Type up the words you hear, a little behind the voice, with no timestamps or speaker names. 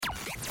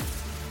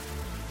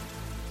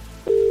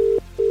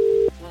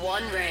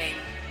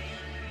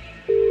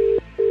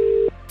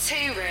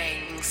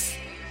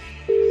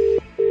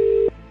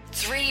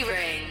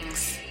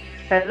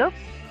Hello?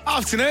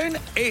 Afternoon,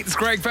 it's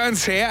Greg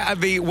Burns here at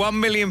the £1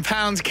 million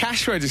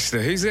cash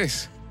register. Who's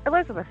this?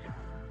 Elizabeth.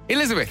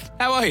 Elizabeth,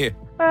 how are you?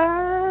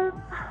 I'm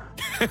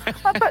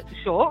a bit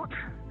shocked.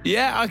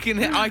 Yeah, I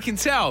can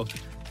tell.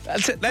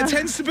 That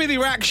tends to be the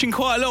reaction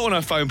quite a lot on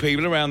our phone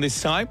people around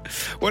this time.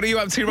 What are you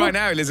up to right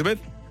now, Elizabeth?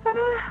 We're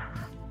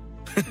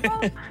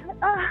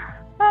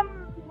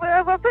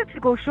about to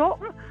go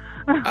shopping.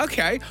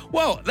 Okay,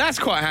 well, that's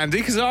quite handy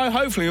because I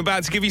hopefully am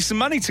about to give you some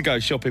money to go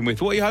shopping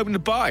with. What are you hoping to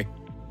buy?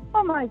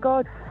 Oh my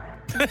God.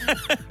 Do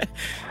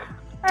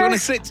you want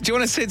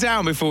to sit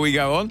down before we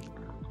go on?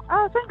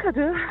 I think I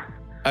do.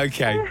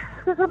 Okay.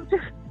 Because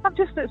I'm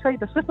just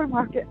outside the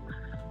supermarket.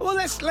 Well,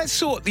 let's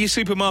sort your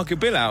supermarket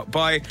bill out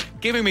by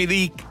giving me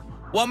the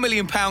 £1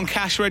 million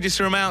cash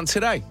register amount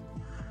today.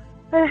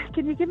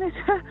 Can you give me...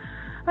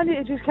 I need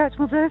to just catch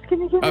my breath. Can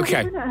you give me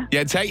a minute?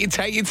 Yeah,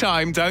 take your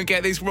time. Don't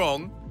get this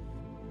wrong.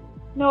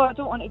 No, I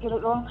don't want to get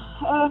it wrong.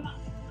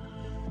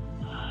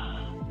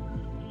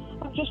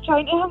 I'm just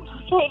trying to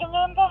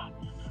remember.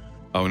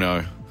 Oh,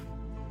 no.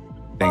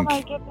 Oh,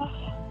 my goodness.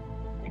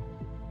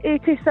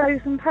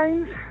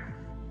 £80,000.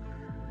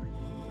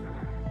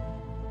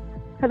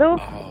 Hello?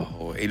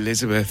 Oh,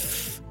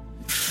 Elizabeth.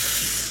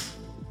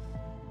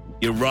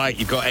 You're right,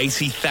 you've got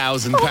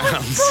 £80,000. Oh,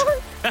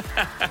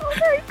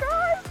 my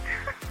God.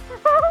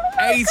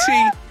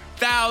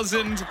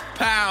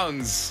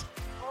 £80,000.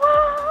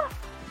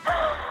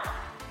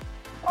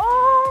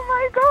 Oh,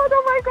 my God.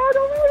 Oh, my God.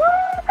 Oh, my God.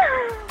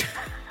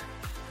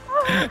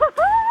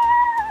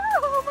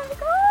 Oh, my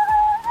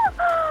God.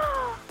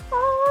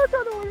 Oh, I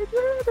don't know what to do.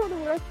 I don't know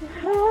what to do.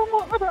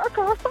 Oh, I'm about to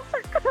car.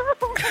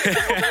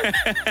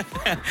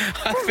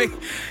 I think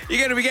you're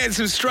going to be getting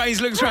some strange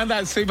looks around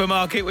that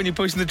supermarket when you're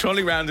pushing the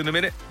trolley round in a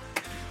minute.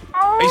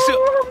 Oh,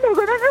 I'm not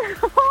going to...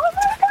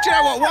 Do you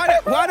know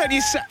what?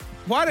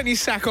 Why don't you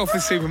sack off the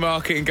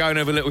supermarket and go and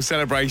have a little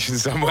celebration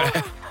somewhere?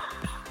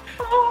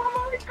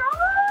 Oh, my God.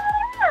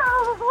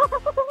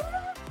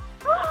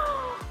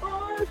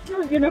 Oh,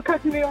 you're not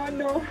cutting me on,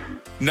 no.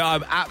 No,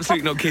 I'm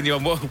absolutely not kidding you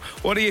on.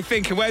 What are you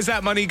thinking? Where's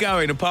that money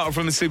going, apart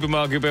from the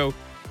supermarket bill?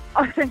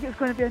 I think it's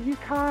going to be a new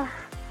car.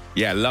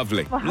 Yeah,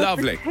 lovely.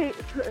 Lovely.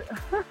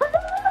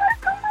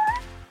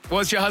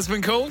 What's your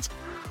husband called?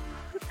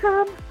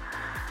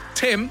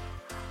 Tim?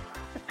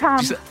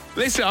 Tam.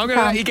 Listen, I'm going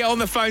to let you get on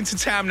the phone to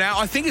Tam now.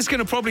 I think it's going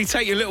to probably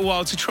take you a little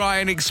while to try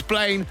and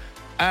explain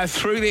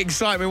through the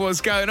excitement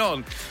what's going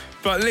on.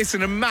 But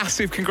listen, a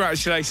massive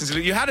congratulations.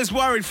 You had us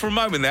worried for a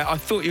moment there. I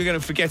thought you were going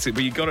to forget it,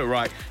 but you got it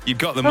right. You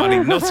got the money,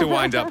 not to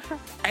wind up.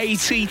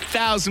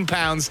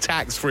 £80,000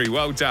 tax-free.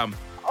 Well done.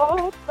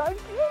 Oh, thank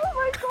you. Oh,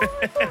 my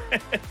God.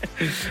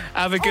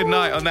 Have a good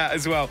night on that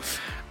as well.